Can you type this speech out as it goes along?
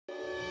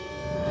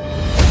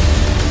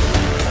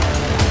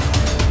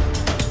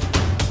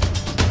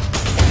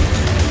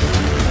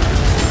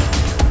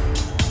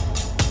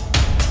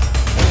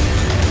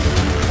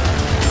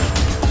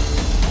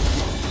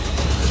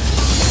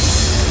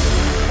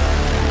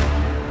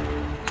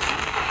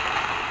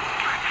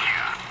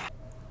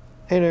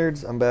Hey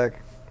nerds, I'm back.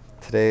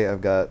 Today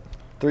I've got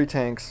 3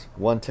 tanks,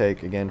 1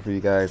 take again for you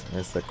guys, and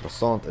it's the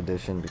Croissant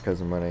edition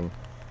because I'm running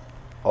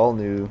all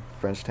new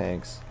French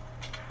tanks.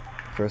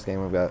 First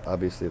game I've got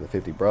obviously the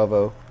 50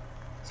 Bravo.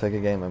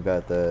 Second game I've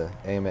got the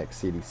AMX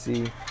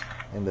CDC.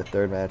 In the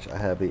third match I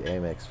have the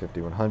AMX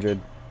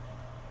 5100.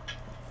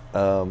 2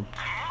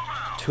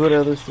 out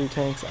of those 3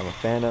 tanks I'm a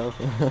fan of.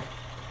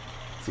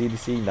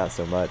 CDC not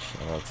so much,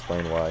 and I'll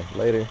explain why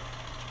later.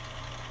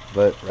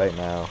 But right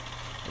now,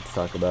 let's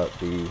talk about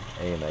the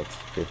AMX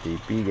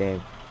 50B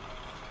game.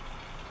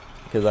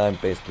 Because I'm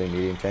basically a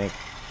medium tank,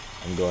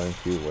 I'm going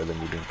to where the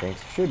medium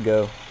tanks should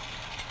go.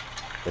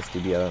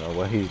 STB, I don't know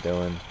what he's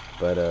doing,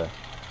 but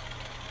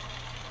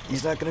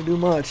he's not going to do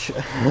much.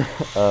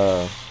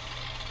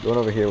 Going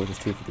over here with his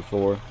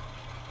 254,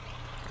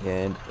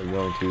 and we're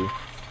going to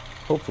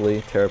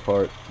hopefully tear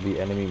apart the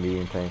enemy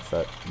medium tanks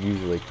that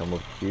usually come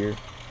over here,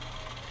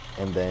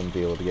 and then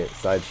be able to get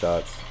side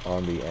shots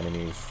on the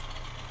enemies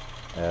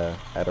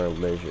at our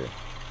leisure.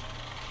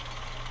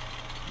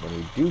 When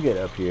we do get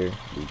up here,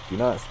 we do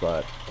not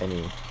spot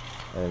any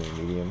enemy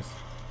mediums.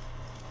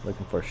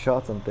 Looking for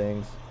shots on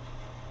things.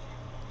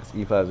 This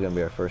E5 is going to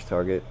be our first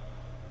target.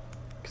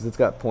 Because it's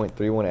got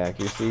 .31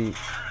 accuracy.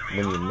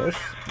 When you miss,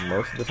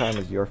 most of the time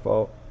is your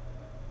fault.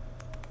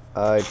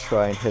 I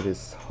try and hit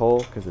his hull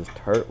because his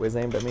turret was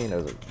aimed at me, and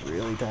it was a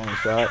really tiny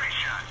shot.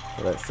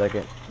 So that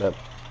second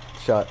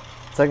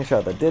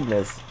shot that did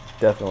miss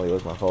definitely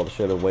was my fault. I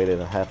should have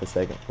waited a half a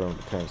second for him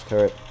to turn his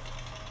turret.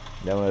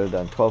 Then I would have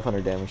done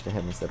 1200 damage to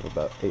him instead of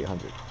about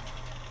 800.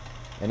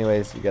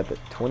 Anyways, you got the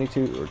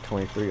 22 or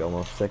 23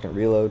 almost second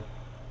reload,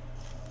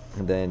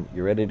 and then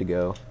you're ready to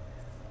go.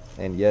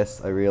 And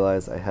yes, I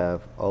realize I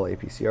have all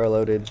APCR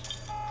loaded,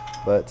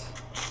 but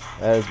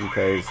that is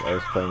because I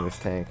was playing this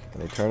tank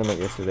in a tournament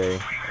yesterday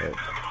at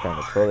kind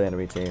of control the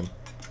enemy team,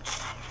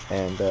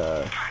 and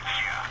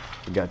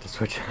forgot to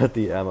switch out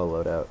the ammo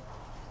loadout.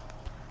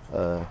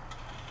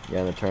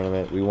 Yeah, in the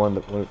tournament, we won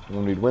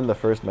when we'd win the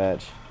first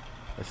match.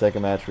 The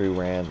second match we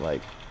ran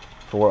like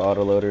 4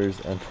 autoloaders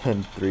and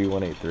then 3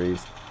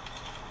 183s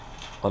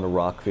on a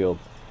rock field.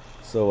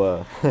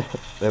 So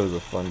that was a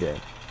fun game.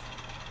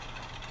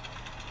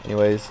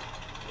 Anyways,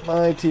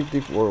 my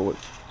T-54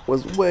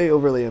 was way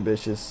overly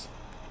ambitious,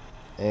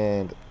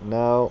 and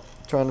now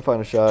trying to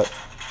find a shot,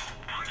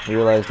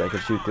 realized I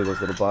could shoot through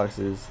those little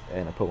boxes,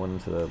 and I put one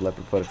into the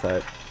Leopard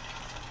prototype,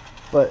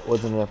 but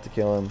wasn't enough to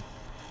kill him.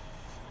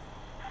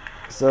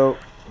 So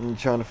I'm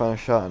trying to find a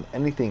shot on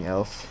anything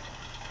else,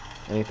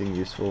 anything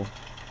useful.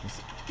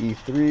 This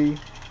E3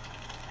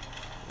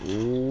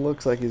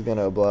 looks like he's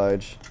gonna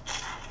oblige.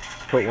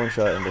 Put 1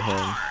 shot into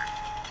him.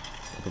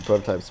 The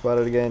prototype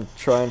spotted again.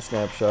 Try and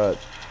snapshot.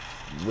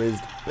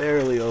 Whizzed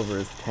barely over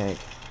his tank.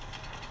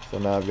 So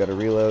now I've got to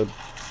reload.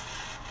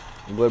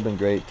 It would have been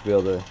great to be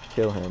able to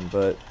kill him,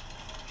 but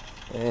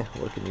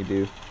what can you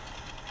do?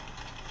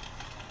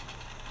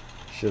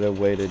 Should have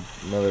waited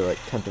another like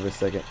 1/10 of a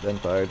second, then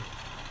fired.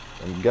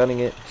 I'm gunning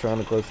it, trying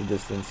to close the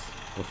distance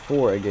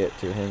before I get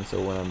to him,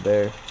 so when I'm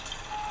there,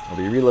 I'll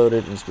be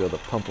reloaded and just be able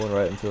to pump one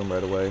right into him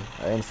right away.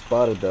 I am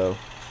spotted though,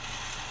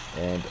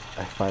 and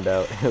I find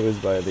out it was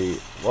by the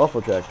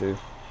waffle tractor.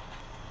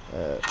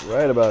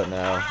 Right about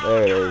now,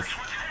 there it is.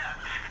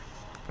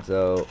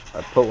 So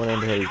I put one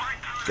into his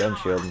gun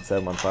shield and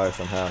set him on fire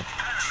somehow,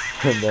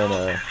 and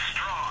then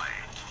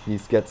he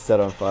gets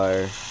set on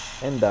fire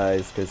and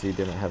dies because he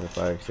didn't have a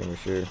fire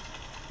extinguisher,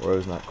 or it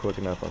was not quick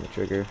enough on the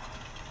trigger.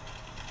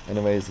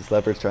 Anyways, this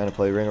leopard's trying to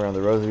play Ring Around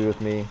the Rosie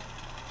with me,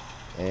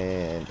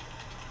 and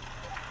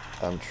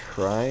I'm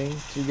trying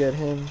to get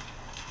him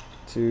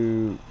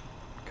to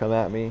come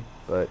at me,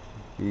 but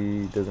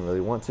he doesn't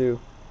really want to.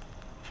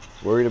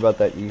 Worried about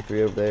that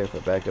E3 over there if I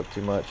back up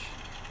too much.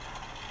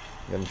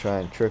 I'm going to try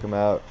and trick him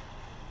out,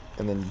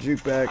 and then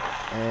juke back,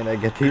 and I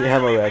get the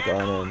ammo rack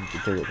on him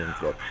because I think it's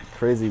got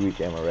crazy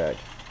weak ammo rack.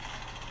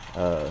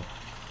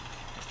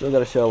 Still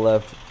got a shell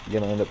left.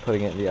 Going to end up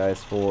putting it in the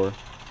IS-4.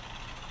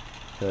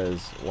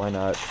 Because why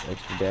not?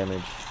 Extra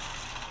damage.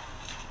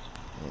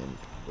 And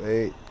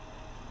wait.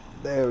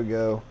 There we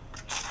go.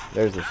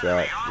 There's the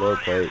shot. Lower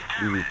plate.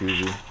 Easy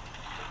peasy.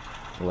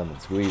 Lemon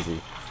squeezy.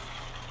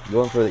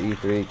 Going for the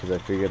E3 because I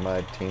figured my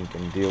team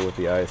can deal with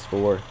the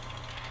IS-4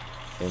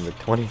 in the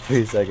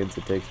 23 seconds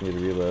it takes me to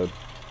reload.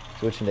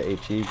 Switching to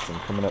HE because I'm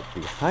coming up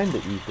behind the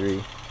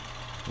E3.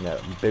 And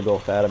that big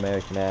old fat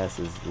American ass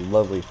is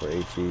lovely for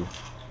HE.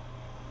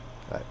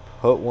 I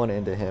put one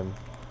into him.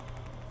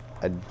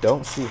 I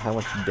don't see how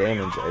much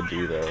damage I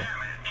do though,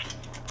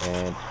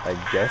 and I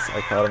guess I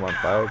caught him on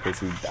fire because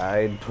he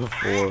died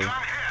before,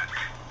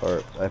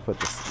 or I put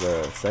the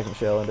second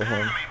shell into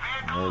him,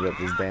 and I ended up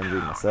just damaging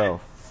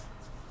myself,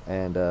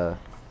 and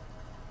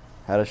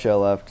had a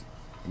shell left.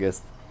 I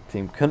guess the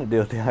team couldn't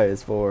deal with the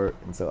IS-4,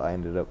 and so I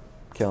ended up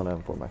killing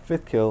him for my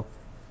 5th kill.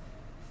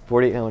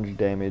 4,800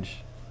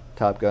 damage,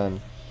 top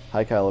gun,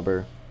 high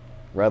caliber,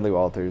 Radley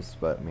Walters,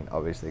 but I mean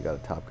obviously I got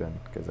a top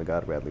gun because I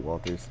got Radley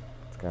Walters.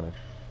 It's kind of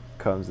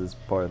comes as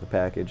part of the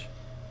package.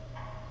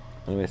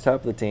 Anyways,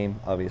 top of the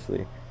team,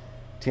 obviously.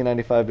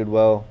 T95 did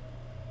well.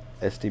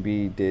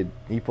 STB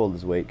he pulled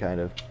his weight kind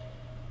of.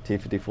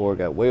 T54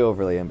 got way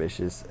overly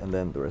ambitious, and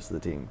then the rest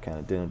of the team kind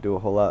of didn't do a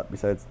whole lot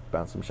besides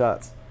bounce some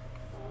shots.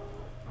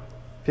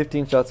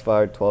 15 shots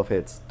fired, 12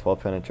 hits,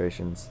 12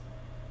 penetrations.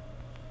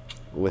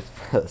 With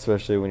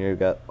especially when you've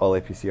got all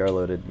APCR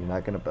loaded, you're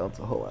not going to bounce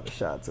a whole lot of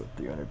shots with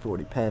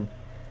 340 pen.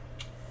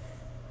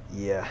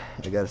 Yeah,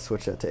 I got to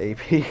switch that to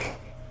AP.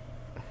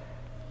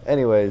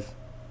 Anyways,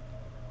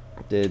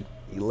 did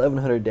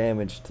 1100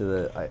 damage to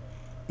the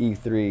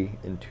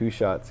E3 in 2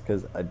 shots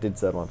because I did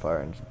set him on fire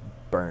and just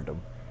burned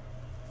him.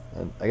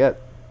 And I got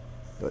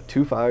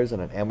 2 fires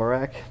and an ammo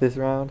rack this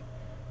round,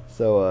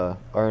 so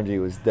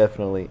RNG was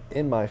definitely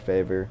in my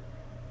favor.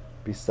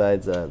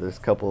 Besides, there's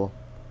a couple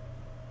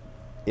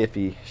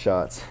iffy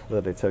shots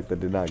that I took that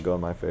did not go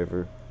in my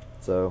favor.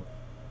 So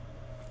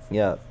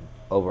yeah,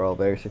 overall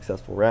very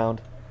successful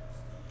round.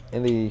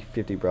 In the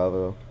 50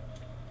 Bravo,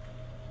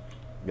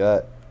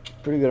 got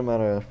pretty good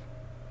amount of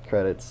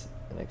credits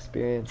and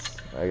experience.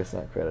 I guess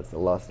not credits, I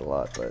lost a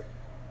lot, but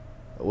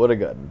I would have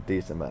gotten a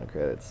decent amount of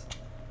credits.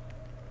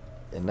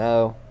 And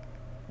now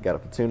got a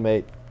platoon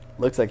mate.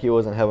 Looks like he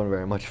wasn't having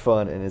very much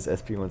fun in his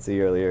SP1C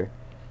earlier.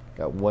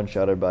 Got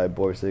one-shotted by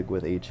Borsig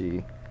with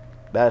HE.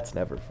 That's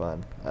never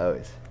fun.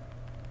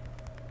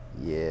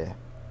 Yeah.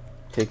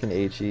 Taking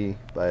HE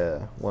by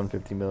a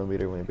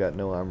 150mm when you've got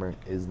no armor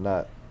is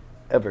not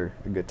ever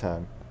a good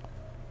time.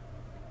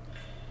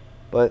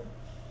 But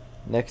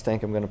next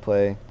tank I'm going to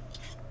play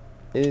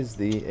is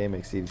the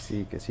AMX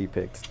CDC because he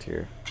picked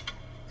tier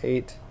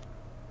 8.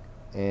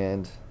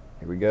 And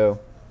here we go.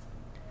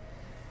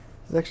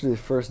 This is actually the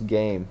first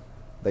game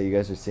that you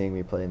guys are seeing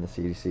me play in the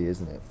CDC,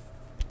 isn't it?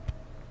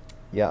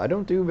 Yeah, I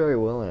don't do very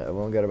well in it. I've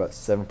only got about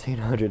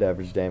 1700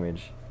 average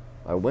damage.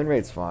 My win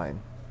rate's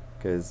fine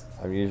because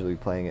I'm usually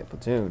playing it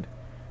platooned,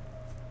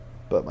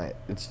 but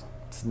it's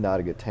not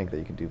a good tank that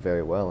you can do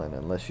very well in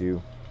unless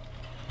you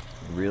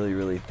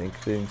really think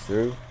things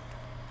through.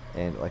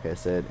 And like I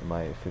said in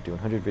my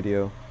 5100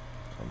 video,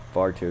 I'm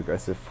far too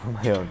aggressive for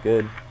my own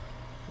good,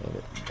 and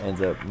it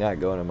ends up not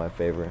going in my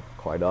favor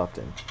quite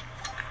often.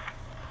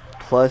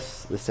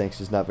 Plus, this tank's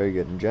just not very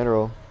good in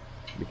general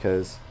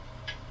because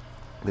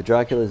the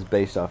Dracula is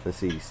based off the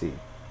CDC,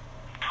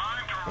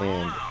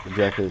 and the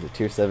Dracula is a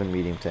tier 7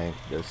 medium tank,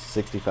 goes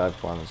 65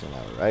 kilometers an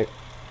hour, right?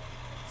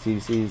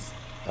 CDC's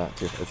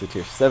it's a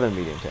tier 7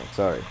 medium tank,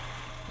 sorry.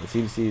 The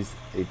CDC's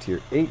a tier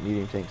 8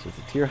 medium tank, so it's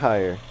a tier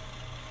higher.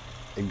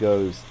 It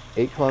goes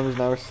 8 kilometers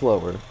an hour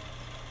slower,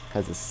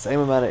 has the same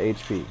amount of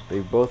HP.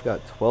 They've both got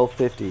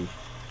 1250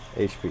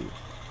 HP.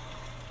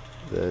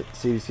 The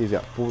CDC's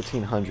got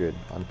 1400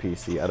 on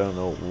PC. I don't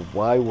know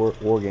why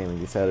Wargaming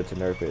decided to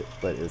nerf it,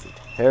 but it was a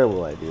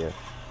terrible idea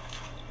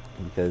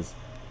because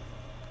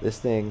this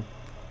thing,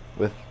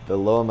 with the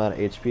low amount of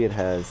HP it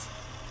has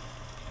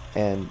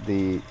and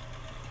the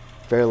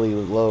fairly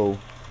low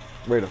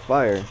rate of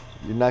fire,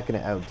 you're not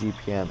going to out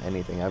DPM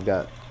anything. I've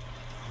got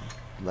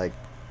like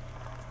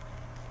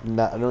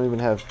I don't even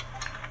have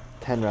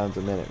 10 rounds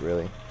a minute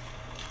really,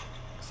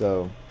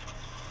 so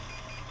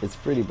it's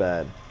pretty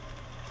bad.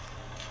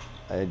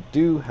 I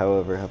do,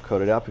 however, have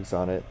coated optics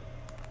on it,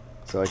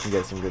 so I can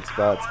get some good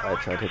spots. I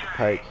tried to hit the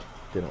pike,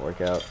 didn't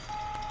work out.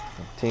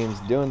 The team's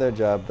doing their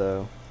job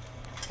though,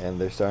 and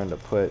they're starting to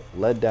put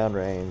lead down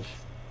range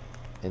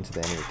into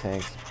the enemy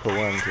tanks. Put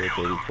one into the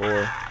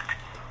KD4.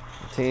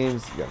 The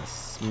team's gonna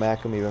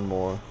smack them even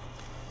more.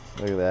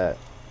 Look at that.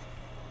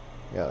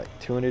 Got like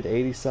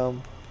 280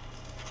 some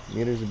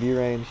meters of view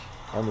range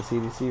on the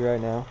CDC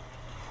right now.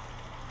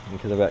 And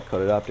because I've got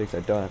coated optics, I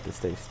don't have to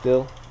stay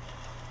still,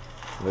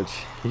 which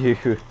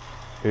you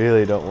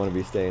really don't want to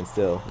be staying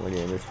still when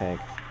you're in this tank,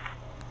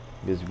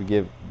 because if you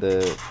give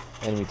the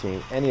enemy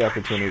team any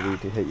opportunity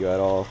to hit you at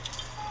all,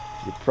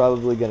 you're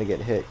probably going to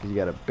get hit because you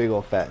got a big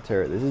old fat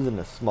turret. This isn't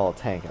a small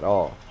tank at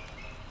all.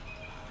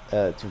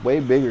 It's way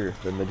bigger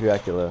than the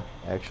Dracula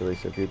actually,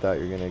 so if you thought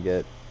you were going to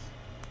get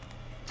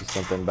just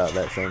something about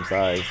that same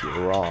size,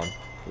 you're wrong.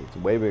 It's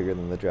way bigger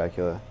than the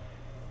Dracula,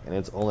 and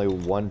it's only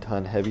 1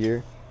 ton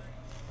heavier.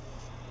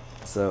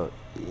 So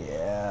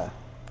yeah,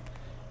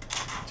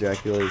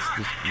 Dracula is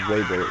just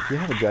way better. If you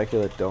have a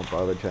Dracula, don't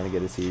bother trying to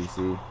get a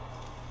CDC,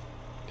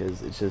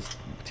 because it's just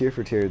tier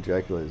for tier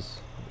Dracula is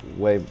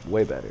way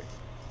better.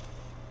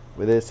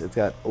 With this, it's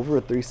got over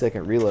a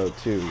 3-second reload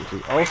too, which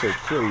is also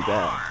pretty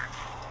bad.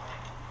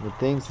 The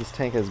things this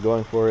tank has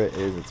going for it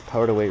is its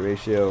power to weight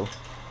ratio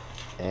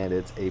and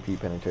its AP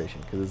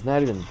penetration, because it's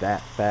not even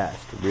that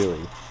fast really.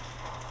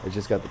 It's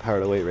just got the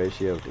power to weight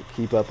ratio to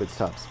keep up its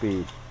top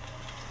speed,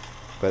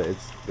 but it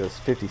goes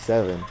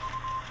 57.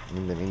 I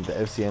mean the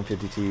FCM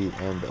 50T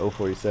and the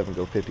 047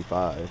 go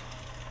 55.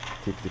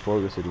 T54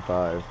 goes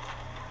 55.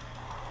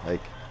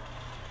 Like,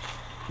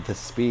 the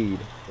speed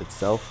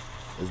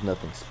itself is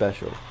nothing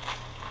special,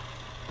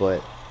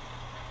 but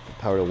the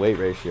power to weight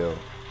ratio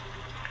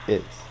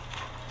is.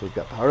 So it's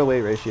got power to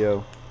weight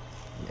ratio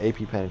and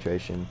AP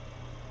penetration.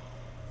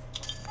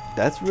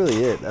 That's really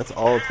it. That's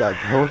all it's got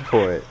going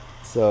for it.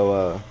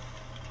 So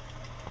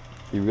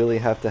you really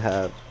have to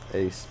have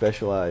a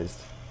specialized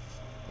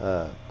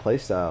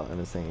playstyle in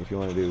this thing. If you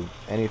want to do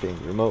anything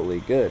remotely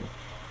good,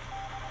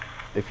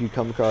 if you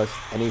come across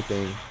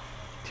anything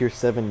tier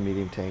 7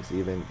 medium tanks,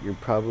 even, you're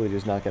probably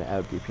just not going to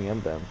out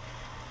DPM them,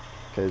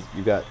 because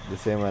you got the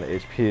same amount of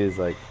HP as,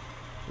 like,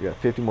 you got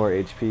 50 more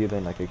HP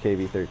than like a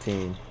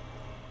KV-13.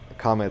 The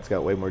Comet's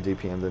got way more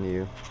DPM than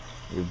you.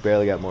 You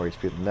barely got more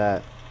HP than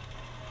that.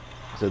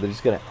 So they're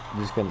just gonna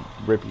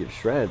rip you to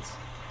shreds,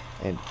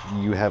 and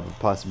you have a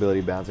possibility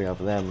of bouncing off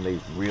of them, and they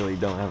really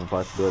don't have a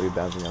possibility of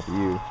bouncing off of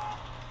you.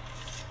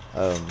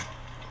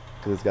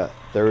 Because it's got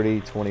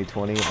 30, 20,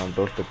 20 on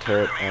both the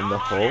turret and the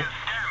hull.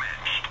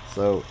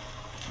 So,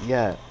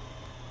 yeah,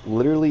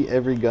 literally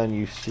every gun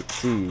you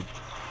see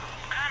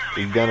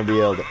is gonna be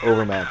able to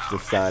overmatch the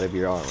side of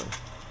your armor.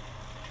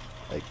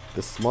 Like,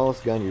 the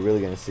smallest gun you're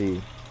really gonna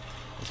see,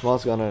 the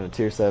smallest gun on a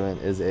tier 7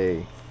 is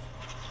I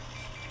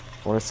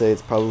want to say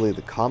it's probably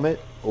the Comet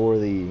or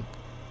the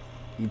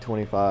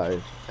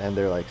E25, and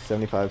they're like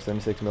 75,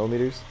 76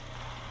 millimeters.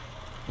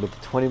 But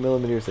the 20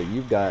 millimeters that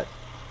you've got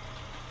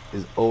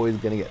is always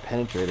going to get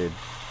penetrated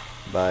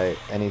by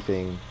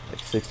anything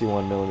like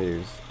 61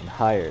 millimeters and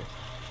higher.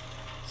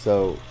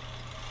 So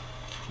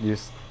you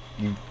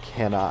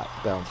cannot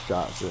bounce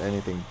shots with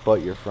anything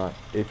but your front.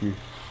 If you're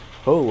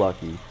so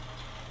lucky,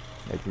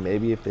 like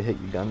maybe if they hit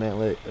your gun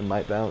mantlet, it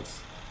might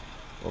bounce.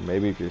 Or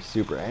maybe if you're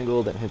super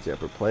angled and hits your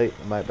upper plate,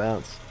 it might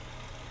bounce.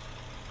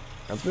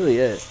 That's really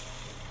it.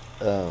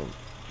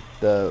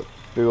 The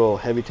big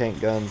old heavy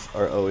tank guns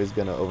are always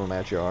going to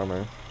overmatch your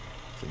armor,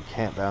 so you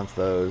can't bounce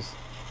those.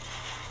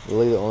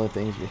 Really the only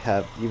things you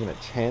have even a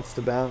chance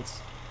to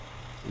bounce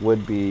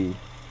would be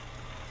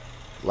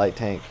light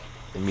tank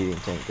and medium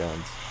tank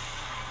guns.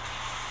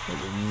 There's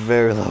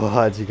very low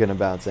odds you're going to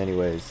bounce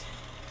anyways.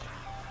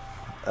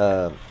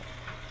 Yeah,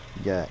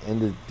 and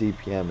the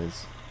DPM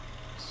is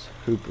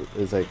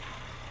like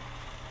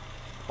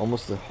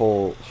almost a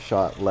whole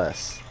shot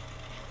less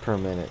per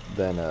minute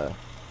than a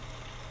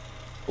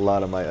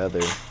lot of my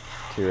other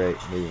tier 8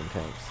 medium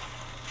tanks.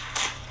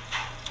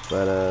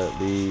 But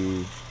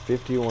the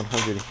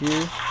 5100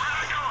 here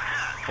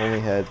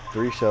only had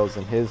 3 shells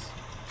in his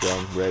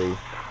drum ready,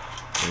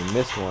 and he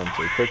missed one,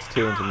 so he puts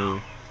 2 into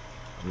me,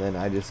 and then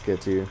I just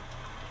get to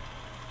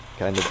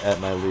kind of at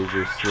my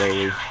leisure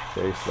slowly,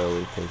 very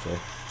slowly, because I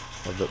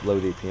have the low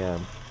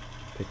DPM,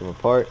 pick them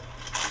apart.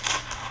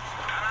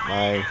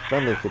 My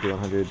friendly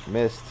 5100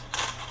 missed,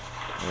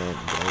 and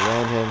I'm gonna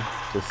ram him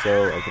just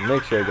so I can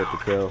make sure I get the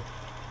kill.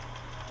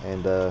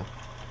 And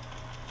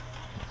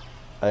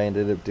I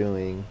ended up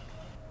doing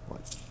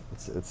what?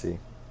 Let's see,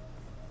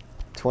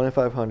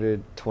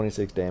 2500,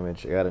 26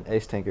 damage. I got an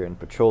ace tanker in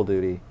patrol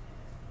duty.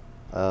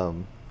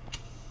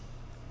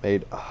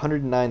 Made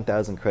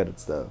 109,000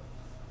 credits though,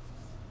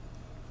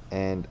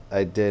 and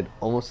I did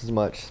almost as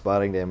much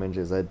spotting damage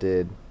as I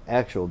did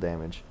actual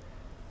damage,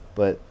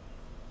 but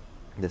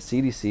the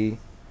CDC,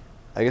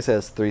 I guess,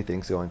 has 3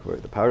 things going for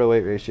it: the power to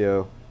weight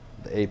ratio,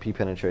 the AP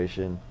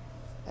penetration,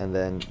 and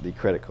then the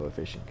credit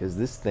coefficient. Because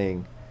this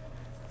thing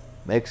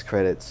makes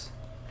credits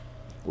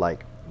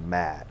like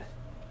mad.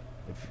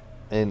 If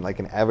in like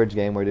an average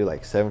game where I do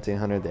like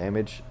 1700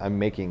 damage, I'm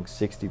making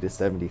 60 to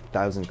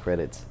 70,000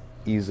 credits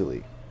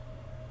easily.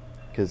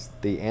 Because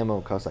the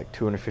ammo costs like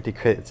 250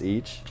 credits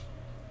each,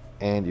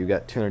 and you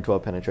got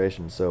 212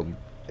 penetration. So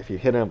if you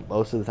hit them,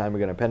 most of the time you're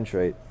gonna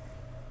penetrate.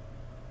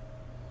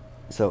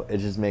 So it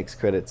just makes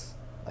credits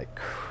like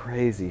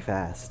crazy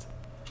fast.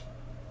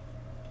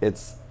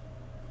 If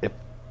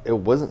it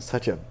wasn't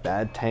such a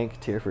bad tank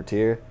tier for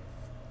tier,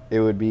 it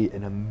would be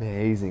an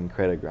amazing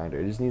credit grinder.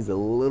 It just needs a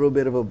little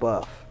bit of a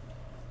buff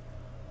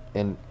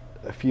in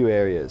a few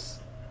areas,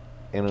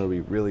 and it'll be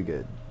really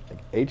good.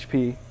 Like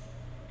HP,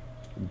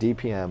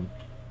 DPM,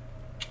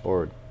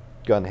 or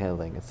gun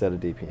handling instead of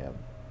DPM.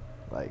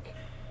 Like,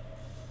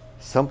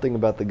 something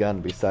about the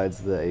gun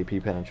besides the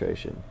AP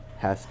penetration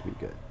has to be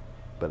good,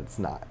 but it's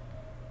not.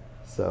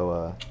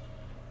 So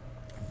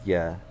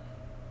yeah,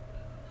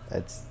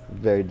 it's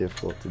very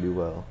difficult to do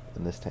well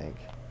in this tank.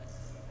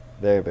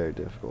 Very, very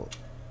difficult.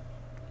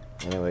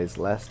 Anyways,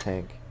 last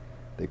tank,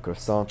 the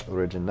Croissant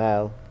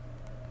Brigade,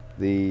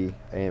 the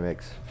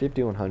AMX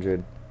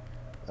 5100.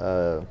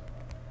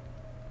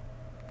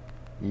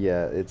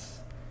 Yeah, it's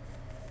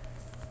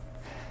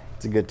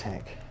a good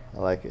tank. I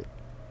like it.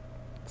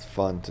 It's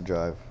fun to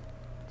drive.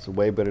 It's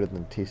way better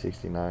than the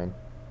T69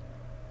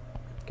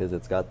 because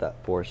it's got that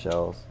 4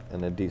 shells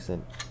and a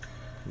decent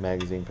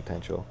magazine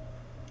potential,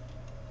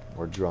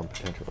 or drum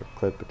potential, or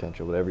clip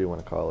potential, whatever you want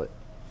to call it.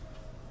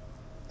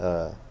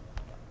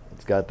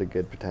 It's got the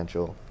good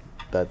potential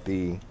that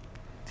the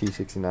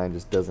T69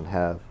 just doesn't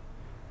have.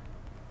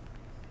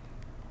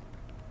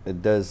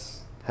 It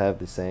does have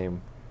the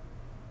same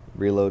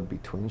reload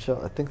between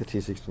shell. I think the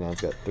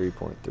T69's got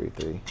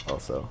 3.33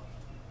 also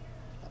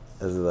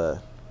as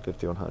the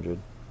 5100.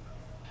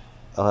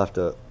 I'll have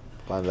to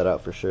find that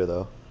out for sure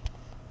though.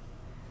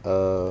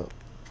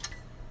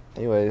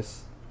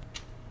 Anyways,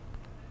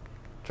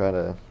 trying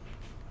to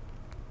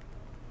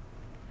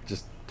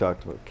just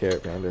talk to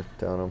Carrot Panda,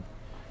 telling him,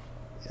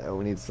 yeah,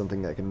 we need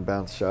something that can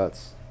bounce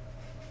shots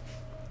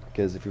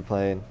because if you're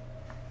playing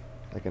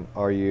like an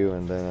RU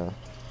and then a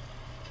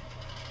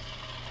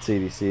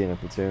CDC in a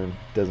platoon,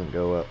 doesn't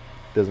go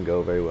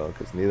very well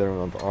because neither of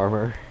them have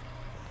armor.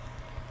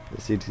 The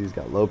CDC's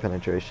got low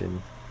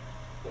penetration,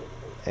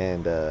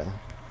 and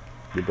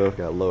they both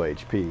got low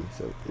HP,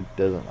 so it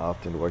doesn't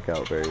often work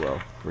out very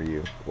well for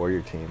you or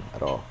your team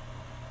at all.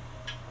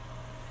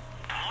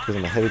 Because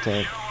in a heavy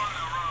tank,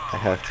 I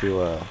have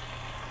to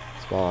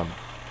spawn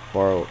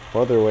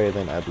farther away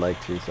than I'd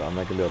like to, so I'm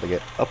not going to be able to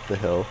get up the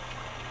hill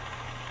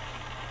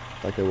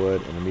like I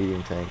would in a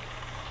medium tank.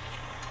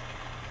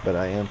 But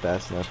I am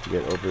fast enough to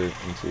get over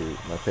into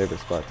my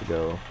favorite spot to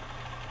go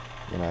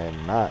when I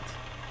am not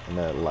in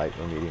a light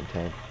or medium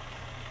tank.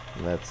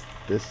 And that's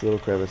this little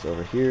crevice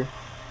over here,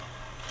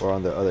 or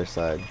on the other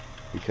side,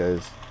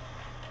 because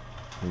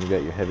when you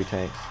got your heavy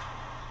tanks,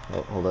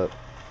 oh, hold up,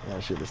 I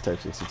gotta shoot this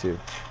Type 62.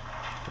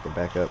 I can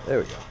back up, there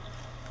we go.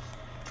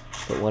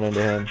 Put one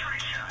into him,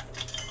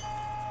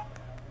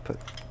 put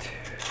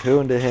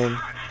two into him,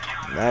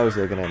 now he's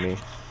looking at me,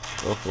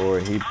 go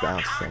forward, he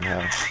bounced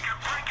somehow.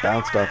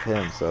 Bounced off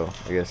him, so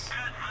I guess,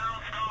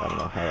 I don't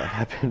know how that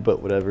happened,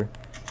 but whatever.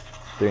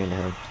 3 into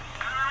him.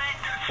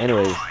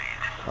 Anyways,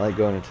 I like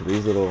going into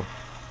these little,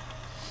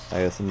 I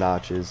guess,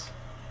 notches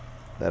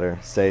that are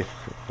safe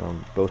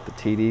from both the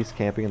TDs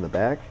camping in the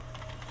back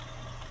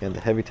and the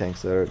heavy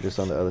tanks that are just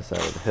on the other side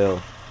of the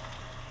hill.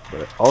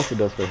 What it also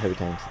does for the heavy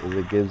tanks is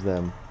it gives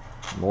them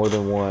more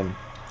than one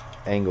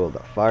angle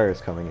that fire is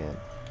coming in.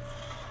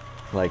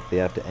 Like they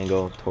have to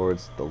angle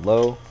towards the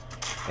low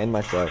and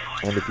myself,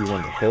 and if you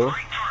want the hill,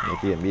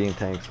 like you get medium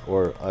tanks,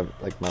 or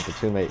like my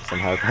platoon mate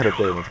somehow got up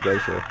there in this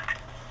glacier.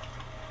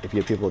 If you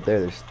have people up there,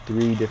 there's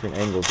 3 different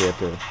angles they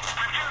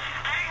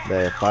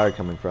have fire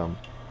coming from,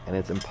 and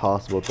it's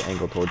impossible to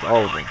angle towards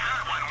all of them.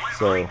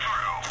 So if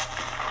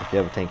you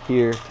have a tank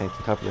here, tank's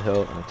on top of the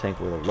hill, and a tank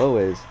where the low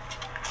is,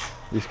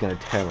 you're just gonna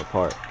tear them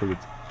apart because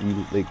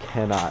they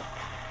cannot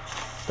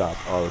stop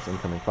all this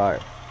incoming fire.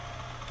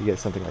 You get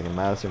something like a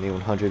Mouse or an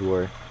E100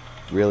 where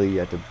really you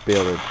have to be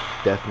able to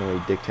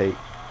definitely dictate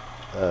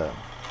the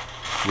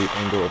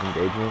angle of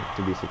engagement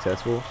to be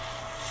successful.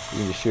 You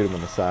can just shoot them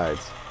on the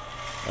sides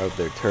of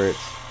their turrets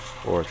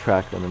or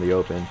track them in the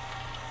open,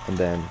 and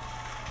then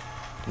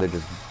they're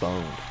just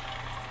boned.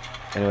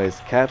 Anyways,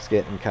 Cap's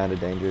getting kind of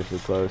dangerously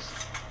close,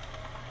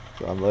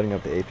 so I'm loading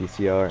up the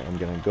APCR. I'm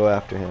going to go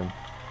after him.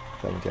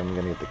 I'm going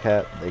to get the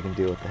Cap. They can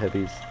deal with the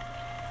heavies.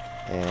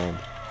 And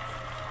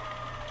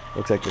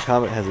looks like the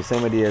Comet has the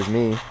same idea as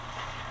me,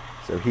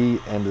 so he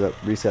ended up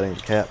resetting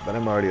the Cap, but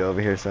I'm already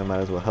over here, so I might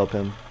as well help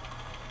him.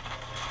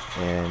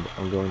 And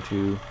I'm going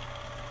to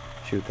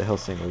shoot the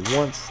Hellsinger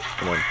once,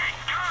 and then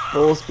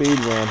full speed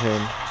ram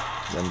him,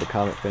 then the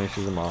Comet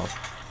finishes him off.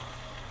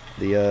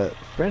 The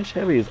French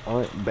heavies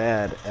aren't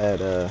bad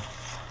at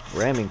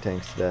ramming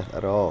tanks to death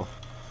at all,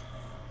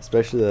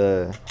 especially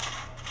the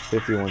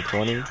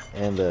 5120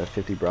 and the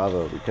 50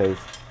 Bravo, because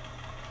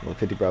well,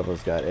 50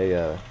 Bravo's got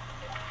a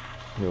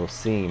little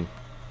seam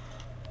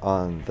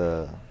on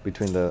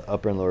between the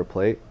upper and lower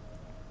plate.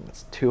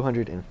 It's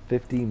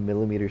 250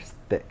 millimeters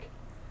thick.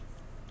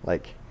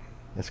 Like,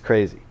 that's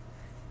crazy.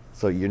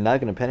 So you're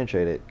not going to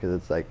penetrate it because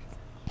it's like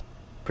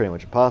pretty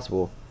much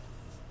impossible,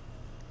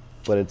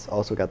 but it's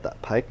also got that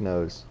pike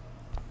nose,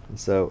 and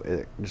so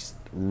it just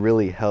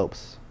really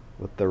helps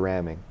with the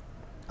ramming.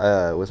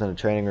 I was in a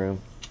training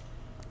room.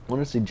 I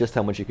wanted to see just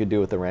how much you could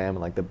do with the ram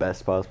in like the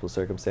best possible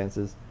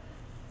circumstances,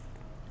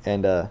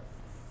 and I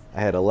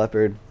had a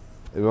Leopard.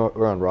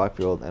 We're on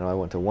Rockfield, and I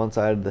went to one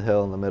side of the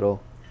hill in the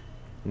middle,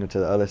 and to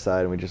the other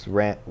side,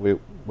 and we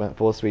went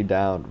full speed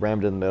down,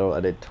 rammed in the middle. I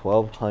did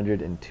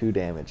 1,202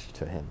 damage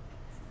to him,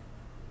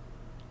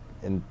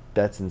 and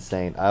that's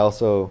insane. I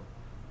also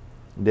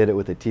did it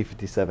with a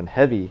T-57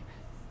 Heavy,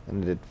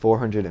 and did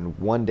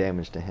 401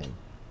 damage to him.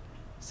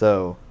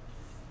 So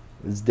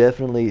it's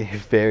definitely a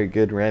very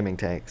good ramming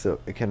tank. So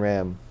it can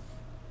ram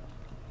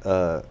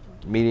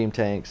medium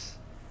tanks,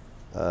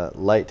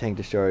 light tank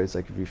destroyers.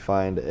 Like if you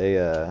find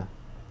a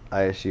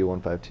ISU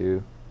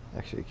 152,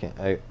 actually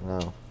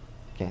you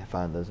can't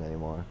find those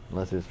anymore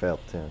unless there's failed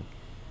platoon.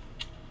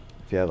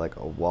 If you have like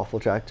a waffle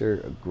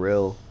tractor, a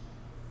grill,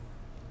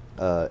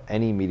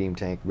 any medium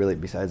tank really,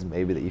 besides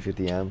maybe the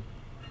E50M,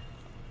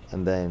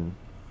 and then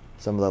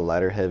some of the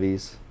lighter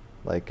heavies,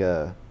 like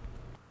if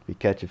you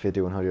catch a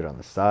 5100 on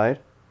the side,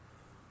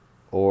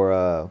 or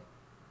I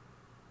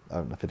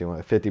don't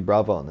know, 50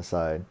 Bravo on the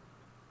side,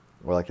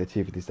 or like a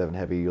T-57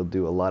 Heavy, you'll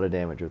do a lot of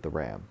damage with the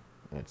ram,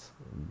 and it's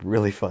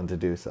really fun to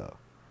do so.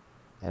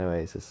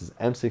 Anyways, this is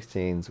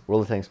M16's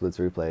World of Tanks Blitz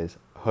replays.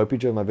 Hope you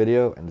enjoyed my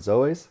video, and as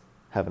always,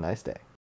 have a nice day.